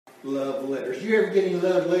love letters. You ever get any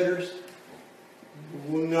love letters?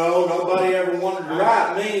 No, nobody ever wanted to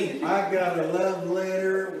write me. I got a love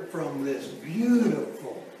letter from this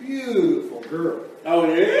beautiful, beautiful girl.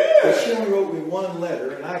 Oh, yeah? But she only wrote me one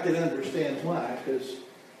letter, and I could understand why, because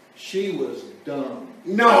she was dumb.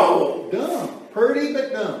 No. Dumb. Pretty,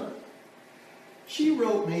 but dumb. She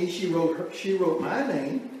wrote my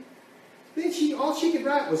name. Then all she could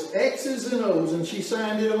write was X's and O's, and she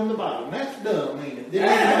signed it on the bottom. That's dumb, ain't it?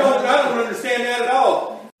 I don't understand that at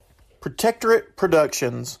all. Protectorate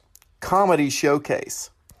Productions Comedy Showcase.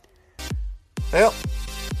 Well,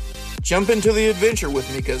 jump into the adventure with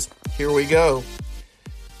me, because here we go.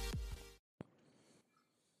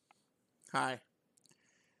 Hi.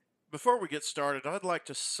 Before we get started, I'd like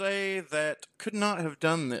to say that could not have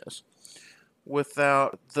done this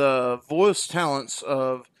without the voice talents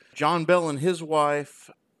of John Bell and his wife,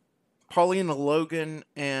 Paulina Logan,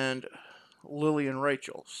 and Lillian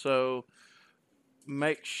Rachel. So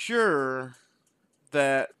make sure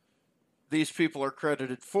that these people are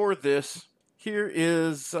credited for this. Here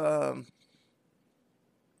is,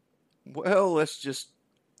 let's just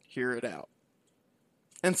hear it out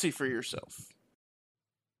and see for yourself.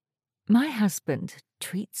 My husband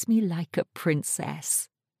treats me like a princess.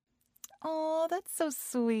 Oh, that's so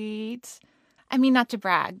sweet. I mean, not to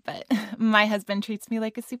brag, but my husband treats me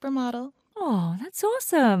like a supermodel. Oh, that's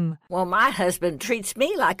awesome. Well, my husband treats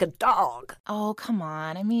me like a dog. Oh, come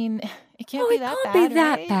on. I mean, it can't be that bad, It can't be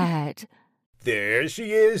that right? bad. There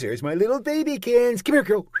she is. There's my little babykins. Come here,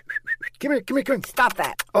 girl. Come here. Stop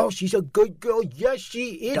that. Oh, she's a good girl. Yes,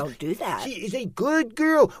 she is. Don't do that. She is a good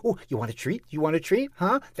girl. Oh, you want a treat?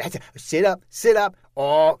 Huh? Sit up.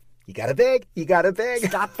 Oh, you got a bag?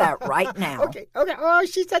 Stop that right now. Okay. Oh,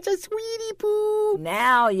 she's such a sweetie poo.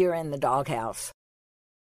 Now you're in the doghouse.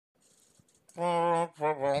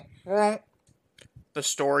 The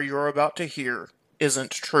story you're about to hear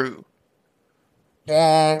isn't true.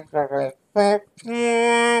 The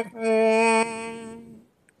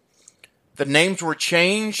names were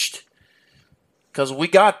changed because we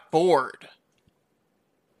got bored.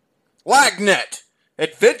 Lagnet,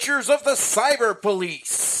 Adventures of the Cyber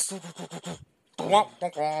Police.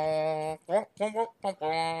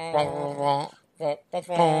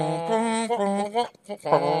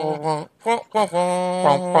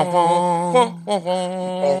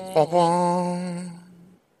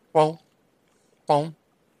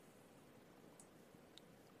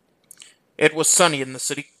 It was sunny in the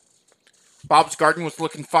city. Bob's garden was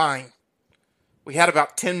looking fine. We had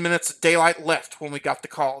about 10 minutes of daylight left when we got the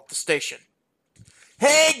call at the station.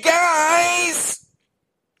 Hey, guys!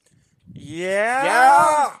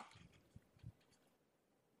 Yeah?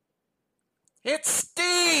 It's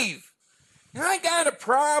Steve! I got a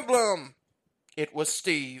problem. It was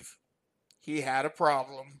Steve. He had a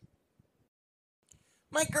problem.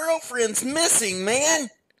 My girlfriend's missing, man.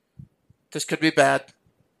 This could be bad.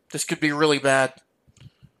 This could be really bad.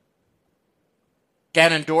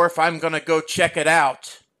 Ganondorf, I'm gonna go check it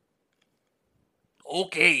out.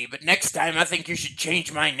 Okay, but next time I think you should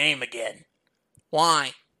change my name again.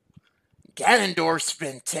 Why? Ganondorf's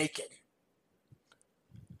been taken.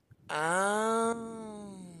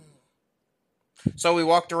 So we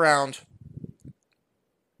walked around,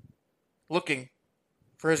 looking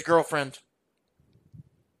for his girlfriend.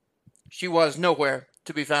 She was nowhere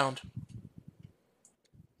to be found.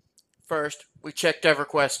 First, we checked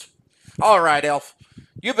EverQuest. All right, Elf,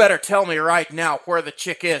 you better tell me right now where the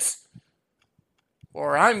chick is,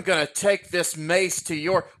 or I'm gonna take this mace to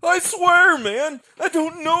your... I swear, man, I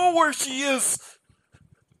don't know where she is.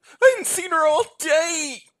 I haven't seen her all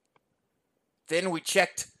day. Then we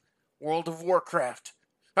checked World of Warcraft.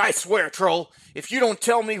 I swear, troll, if you don't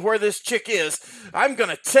tell me where this chick is, I'm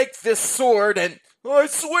gonna take this sword and... I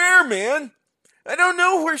swear, man, I don't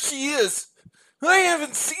know where she is. I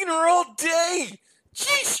haven't seen her all day.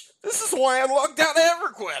 Sheesh, this is why I logged out of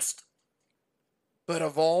EverQuest. But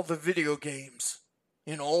of all the video games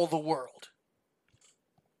in all the world,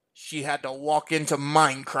 she had to walk into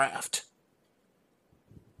Minecraft.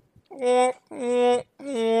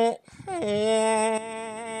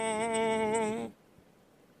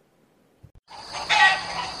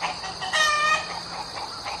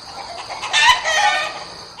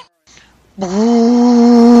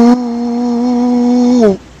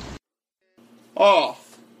 Oh,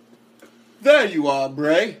 there you are,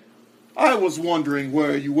 Bray. I was wondering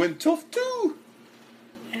where you went off to. Oh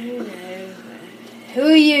no. Who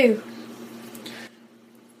are you?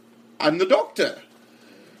 I'm the Doctor.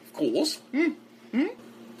 Of course. You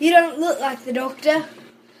don't look like the Doctor.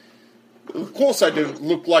 Of course I don't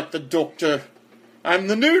look like the Doctor. I'm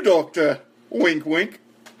the new Doctor. Wink, wink.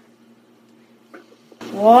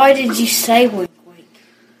 Why did you say wink wink?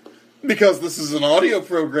 Because this is an audio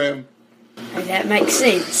program. Oh, that makes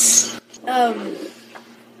sense. How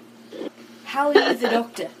are you the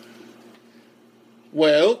doctor?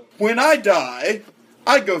 Well, when I die,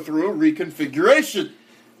 I go through a reconfiguration.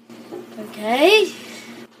 Okay.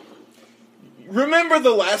 Remember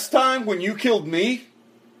the last time when you killed me?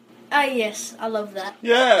 Ah, yes, I love that.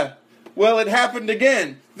 Yeah. Well, it happened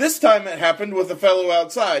again. This time it happened with a fellow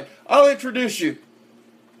outside. I'll introduce you.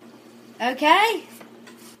 Okay.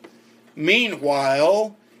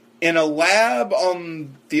 Meanwhile, in a lab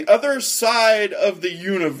on the other side of the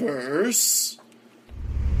universe...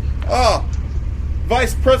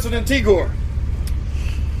 Vice President Igor.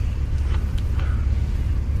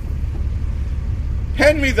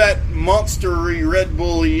 Hand me that monstery Red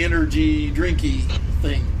Bully energy drinky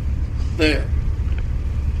thing. There.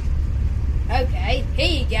 Okay,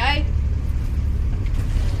 here you go.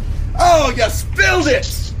 Oh, you spilled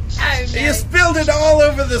it! Oh, no. You spilled it all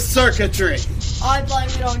over the circuitry. I blame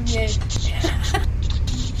it on you.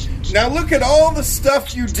 Now look at all the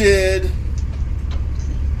stuff you did.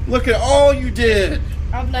 Look at all you did.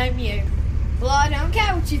 I blame you. Well, I don't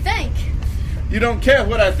care what you think. You don't care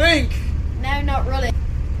what I think. No, not really.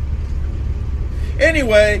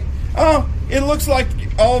 Anyway, it looks like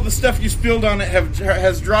all the stuff you spilled on it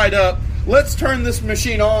has dried up. Let's turn this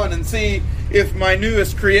machine on and see if my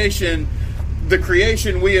newest creation, the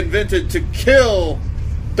creation we invented to kill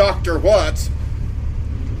Dr. Watts,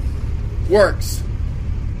 works.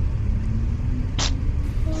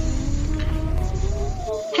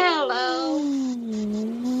 Hello.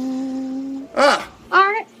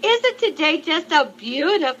 Or isn't today just a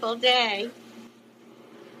beautiful day?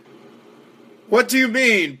 What do you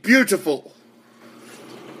mean, beautiful?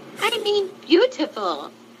 I mean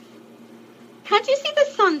beautiful. Can't you see the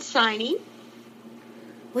sun shining?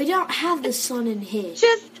 We don't have the sun in here.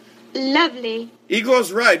 Just lovely.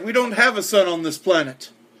 Igor's right. We don't have a sun on this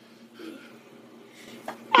planet.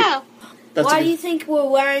 Oh. Why do you think we're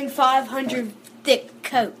wearing 500 thick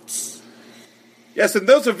coats? Yes, and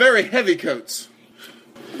those are very heavy coats.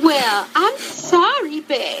 Well, I'm sorry,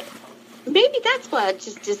 babe. Maybe that's why it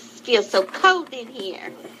just feels so cold in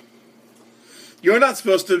here. You're not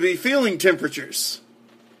supposed to be feeling temperatures.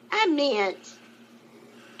 I meant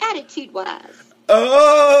attitude-wise.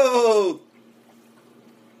 Oh!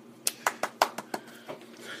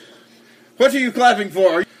 What are you clapping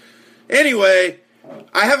for? Anyway,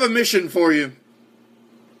 I have a mission for you.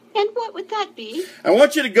 And what would that be? I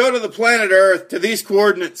want you to go to the planet Earth, to these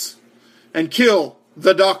coordinates, and kill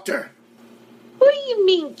the Doctor. What do you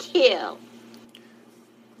mean, kill?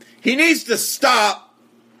 He needs to stop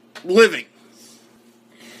living.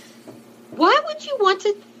 Why would you want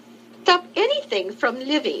to stop anything from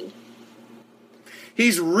living?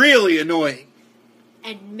 He's really annoying.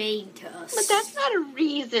 And mean to us. But that's not a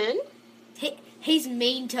reason. He's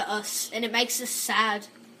mean to us, and it makes us sad.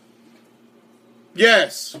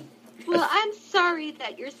 Yes. Well, I'm sorry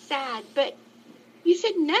that you're sad, but you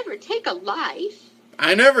should never take a life.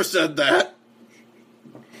 I never said that.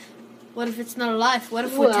 What if it's not a life? What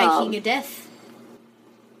if we're taking a death?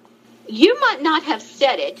 You might not have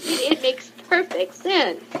said it. It makes perfect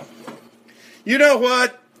sense. You know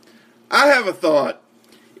what? I have a thought.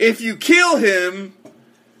 If you kill him,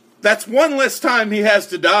 that's one less time he has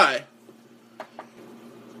to die.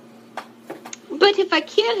 But if I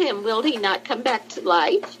kill him, will he not come back to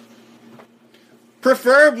life?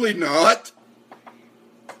 Preferably not.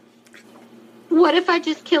 What if I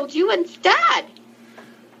just killed you instead?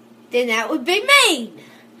 Then that would be mean.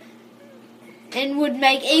 And would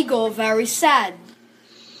make Igor very sad.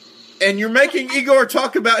 And you're making Igor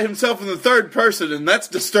talk about himself in the third person, and that's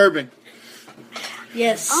disturbing.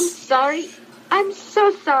 Yes. I'm sorry. I'm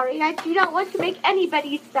so sorry. I do not want to make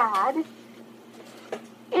anybody sad.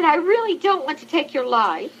 And I really don't want to take your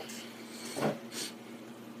life.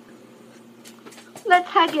 Let's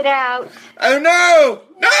hug it out. Oh no!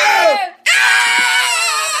 No!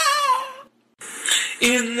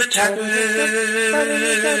 In the TARDIS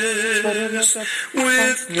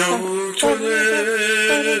with no toilet.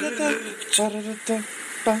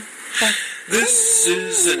 This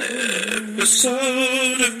is an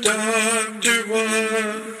episode of Dr.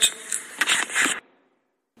 Watt.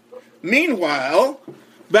 Meanwhile,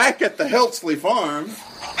 back at the Heltsley farm.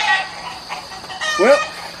 Well,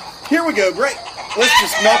 here we go. Great. Let's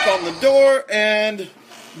just knock on the door and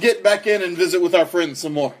get back in and visit with our friends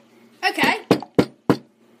some more. Okay.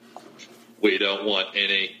 We don't want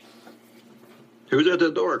any. Who's at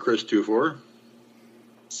the door, Chris 24?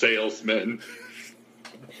 Salesmen.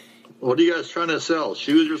 What are you guys trying to sell?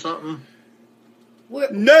 Shoes or something?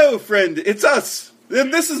 No, friend, it's us. Then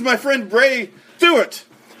this is my friend Bray Stewart.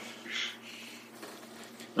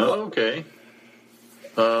 Oh, okay.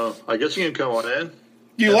 I guess you can come on in.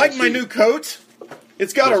 Do you like my new coat?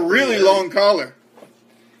 It's got a really long collar.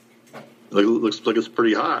 Looks like it's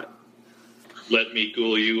pretty hot. Let me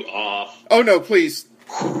cool you off. Oh, no, please.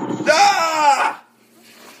 Ah!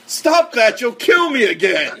 Stop that. You'll kill me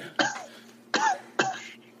again.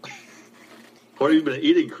 What have you been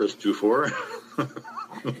eating, Chris Dufour?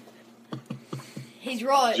 He's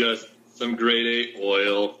right. Just some grade A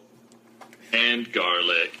oil and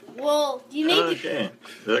garlic. Well, you need to... Okay,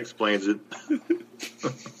 that explains it.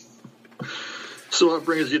 So what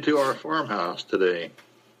brings you to our farmhouse today?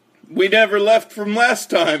 We never left from last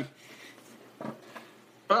time.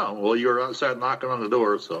 Oh, well, you were outside knocking on the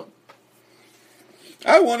door, so...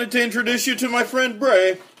 I wanted to introduce you to my friend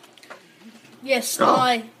Bray. Yes,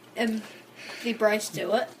 I am the Bray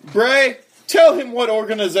Stewart. Bray, tell him what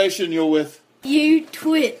organization you're with. You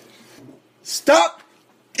twit. Stop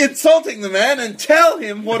insulting the man and tell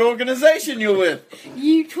him what organization you're with.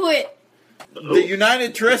 You twit. The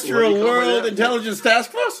United Terrestrial What do you call World that? Intelligence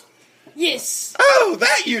Task Force? Yes. Oh,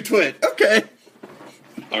 that you twit. Okay.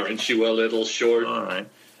 Aren't you a little short? All right.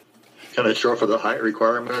 Kind of short for the height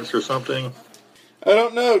requirements or something? I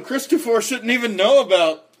don't know. Christopher shouldn't even know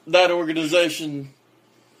about that organization.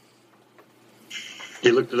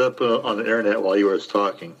 He looked it up on the internet while you were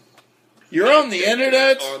talking. You're on the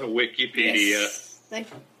internet? On Wikipedia.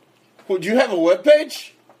 Would you have a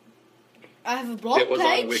webpage? I have a blog It was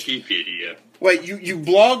page. on Wikipedia. Wait, you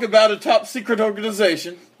blog about a top secret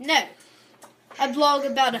organization? No. I blog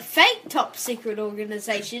about a fake top secret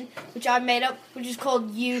organization, which I made up, which is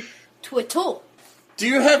called You Twitter. Do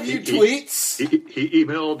you have tweets? He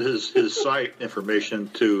emailed his site information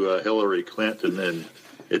to Hillary Clinton, and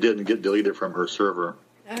it didn't get deleted from her server.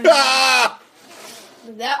 Ah!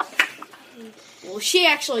 Well, she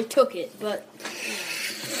actually took it, but...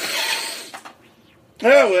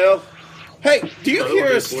 Oh, well. Hey, do you I don't hear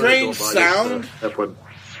want a to be strange political, but I sound? just, that would-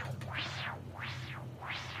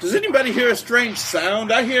 Does anybody hear a strange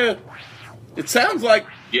sound? I hear... It sounds like...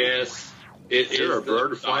 Yes. Is there a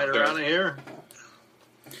bird flying around in here?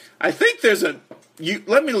 I think there's a...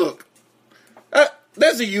 let me look.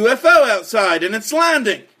 There's a UFO outside, and it's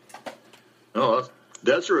landing. Oh,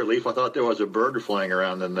 that's a relief. I thought there was a bird flying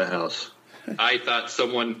around in the house. I thought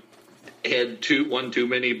someone had one too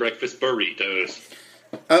many breakfast burritos.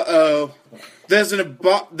 Uh-oh. There's an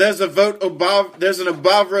Abavros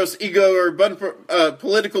ego or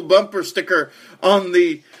political bumper sticker on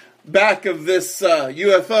the back of this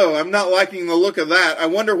UFO. I'm not liking the look of that. I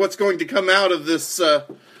wonder what's going to come out of this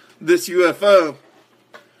UFO.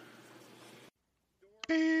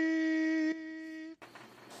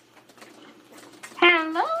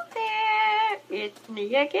 Hello there. It's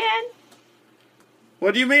me again.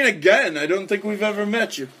 What do you mean again? I don't think we've ever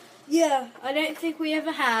met you. Yeah, I don't think we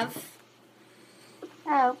ever have.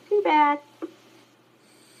 Oh, too bad.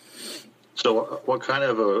 So what kind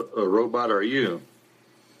of a robot are you?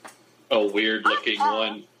 A weird-looking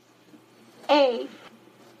one. I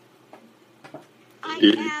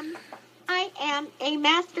am a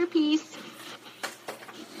masterpiece.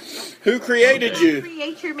 Who created you?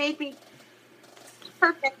 Creator made me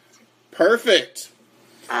perfect. Perfect.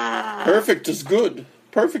 Perfect is good.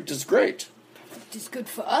 Perfect is great. It is good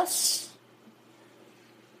for us.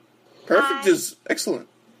 Perfect is excellent.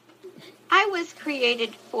 I was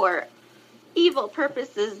created for evil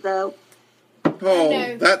purposes, though.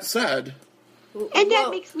 Oh, that's sad. And that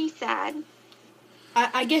makes me sad.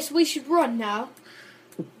 I guess we should run now.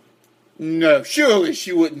 No, surely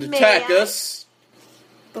she wouldn't attack us.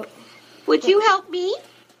 Would you help me?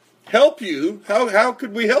 Help you? How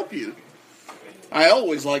could we help you? I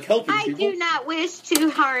always like helping I people. do not wish to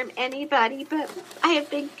harm anybody, but I have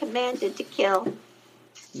been commanded to kill.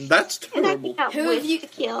 That's And I terrible. do not wish to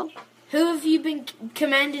kill. Who have you been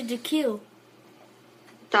commanded to kill?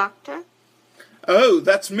 Doctor? Oh,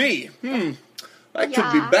 that's me. That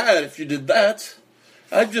could be bad if you did that.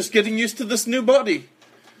 I'm just getting used to this new body.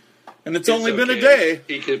 And it's only been a day.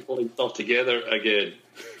 He could pull himself together again.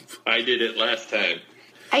 I did it last time.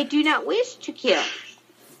 I do not wish to kill.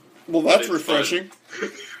 Well, that's But it's fun. refreshing.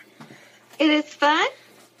 It is fun?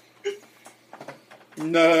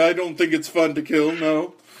 No, I don't think it's fun to kill,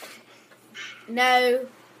 no. No,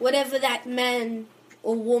 whatever that man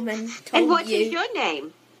or woman told And what you. is your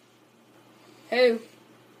name? Who?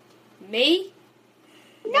 Me?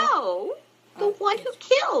 No, the one who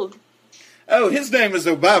killed. Oh, his name is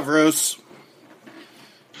Obavros.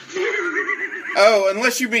 Oh,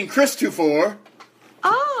 unless you mean Christopher.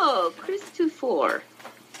 Oh, Christopher.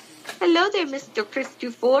 Hello there, Mr.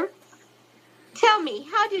 Christopher. Tell me,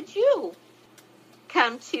 how did you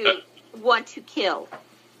come to want to kill?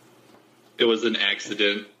 It was an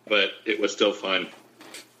accident, but it was still fun.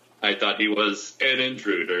 I thought he was an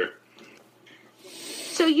intruder.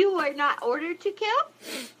 So you were not ordered to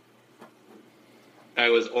kill? I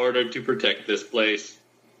was ordered to protect this place.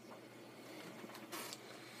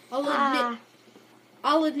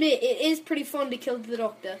 I'll admit, it is pretty fun to kill the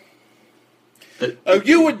Doctor. Oh,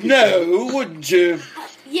 you would know, wouldn't you?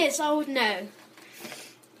 Yes, I would know.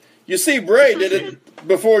 You see, Bray did it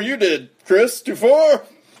before you did, Christopher.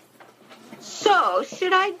 So,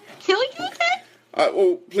 should I kill you then?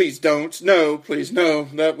 Oh, please don't. No, please, no.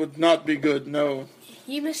 That would not be good, no.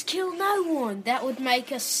 You must kill no one. That would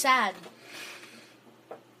make us sad.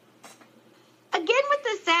 Again with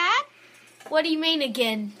the sad? What do you mean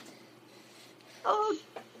again? Oh,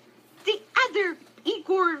 the other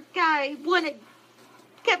Igor guy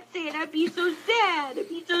kept saying, I'd be so sad, I'd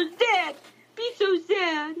be so sad, be so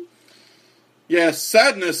sad. Yes,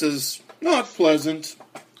 sadness is not pleasant.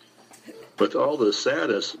 But all the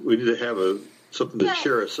sadness, we need to have something to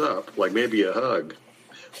cheer us up, like maybe a hug.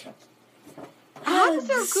 Hugs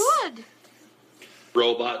are good.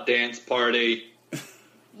 Robot dance party.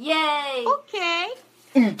 Yay! Okay.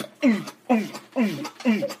 Hey,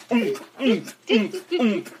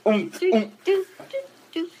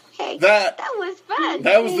 that was fun.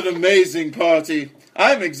 That was an amazing party.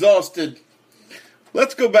 I'm exhausted.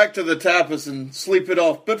 Let's go back to the tapas and sleep it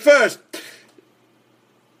off. But first,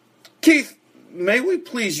 Keith, may we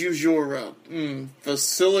please use your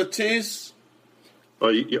facilities?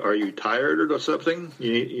 Are you tired or something?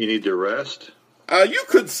 You need to rest? You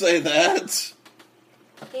could say that.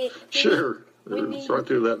 Sure. It's right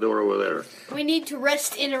through that door over there. We need to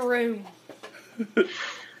rest in a room.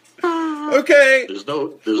 Okay.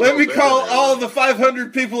 Let me call all the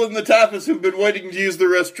 500 people in the tapas who've been waiting to use the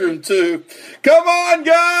restroom too. Come on,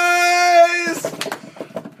 guys!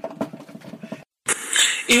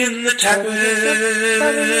 In the tapas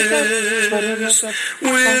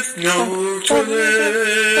with no toilet.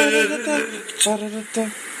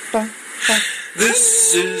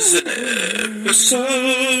 This is an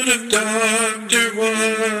episode of Dr.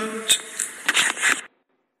 What?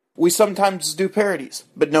 We sometimes do parodies,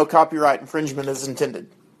 but no copyright infringement is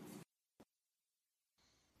intended.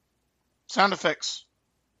 Sound effects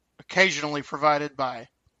occasionally provided by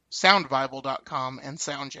soundbible.com and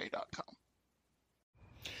soundj.com.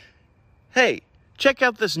 Hey, check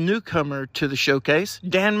out this newcomer to the showcase,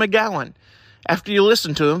 Dan McGowan. After you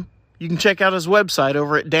listen to him, you can check out his website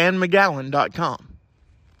over at danmcgowan.com.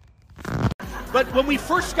 But when we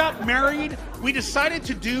first got married, we decided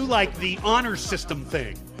to do like the honor system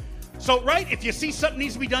thing. So, right, if you see something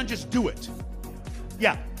needs to be done, just do it.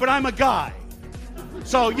 Yeah, but I'm a guy.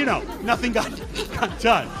 So, nothing got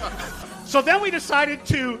done. So then we decided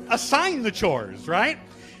to assign the chores, right?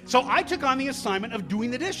 So I took on the assignment of doing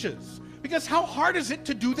the dishes. Because how hard is it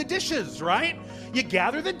to do the dishes, right? You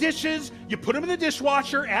gather the dishes, you put them in the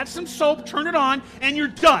dishwasher, add some soap, turn it on, and you're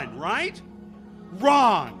done, right?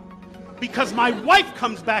 Wrong. Because my wife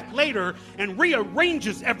comes back later and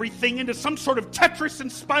rearranges everything into some sort of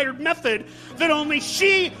Tetris-inspired method that only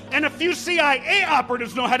she and a few CIA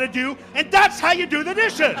operatives know how to do, and that's how you do the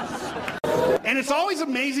dishes. And it's always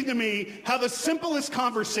amazing to me how the simplest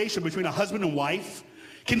conversation between a husband and wife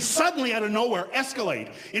can suddenly out of nowhere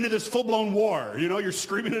escalate into this full-blown war. You're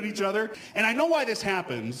screaming at each other. And I know why this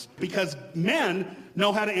happens, because men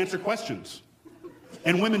know how to answer questions,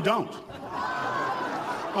 and women don't.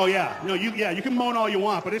 Oh, yeah. No, you can moan all you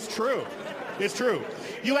want, but it's true. It's true.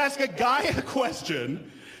 You ask a guy a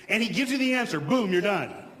question, and he gives you the answer. Boom, you're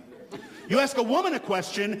done. You ask a woman a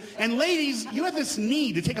question, and ladies, you have this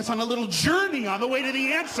need to take us on a little journey on the way to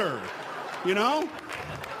the answer.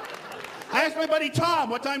 I asked my buddy Tom,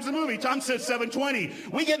 what time's the movie? Tom says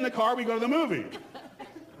 7:20. We get in the car, we go to the movie.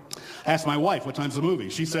 I asked my wife, what time's the movie?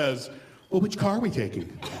 She says, well, which car are we taking?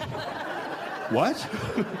 What?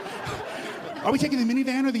 Are we taking the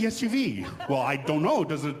minivan or the SUV? Well, I don't know.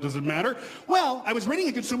 Does it matter? Well, I was reading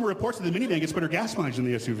in Consumer Reports that the minivan gets better gas mileage than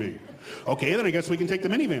the SUV. Okay, then I guess we can take the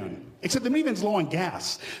minivan. Except the minivan's low on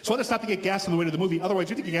gas. So I had to stop to get gas on the way to the movie. Otherwise,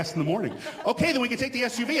 you have to get gas in the morning. Okay, then we can take the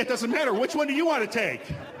SUV. It doesn't matter. Which one do you want to take?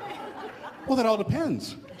 Well, that all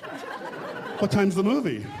depends. What time's the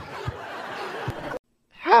movie?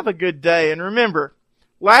 Have a good day, and remember,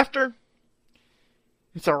 laughter,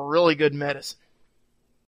 it's a really good medicine.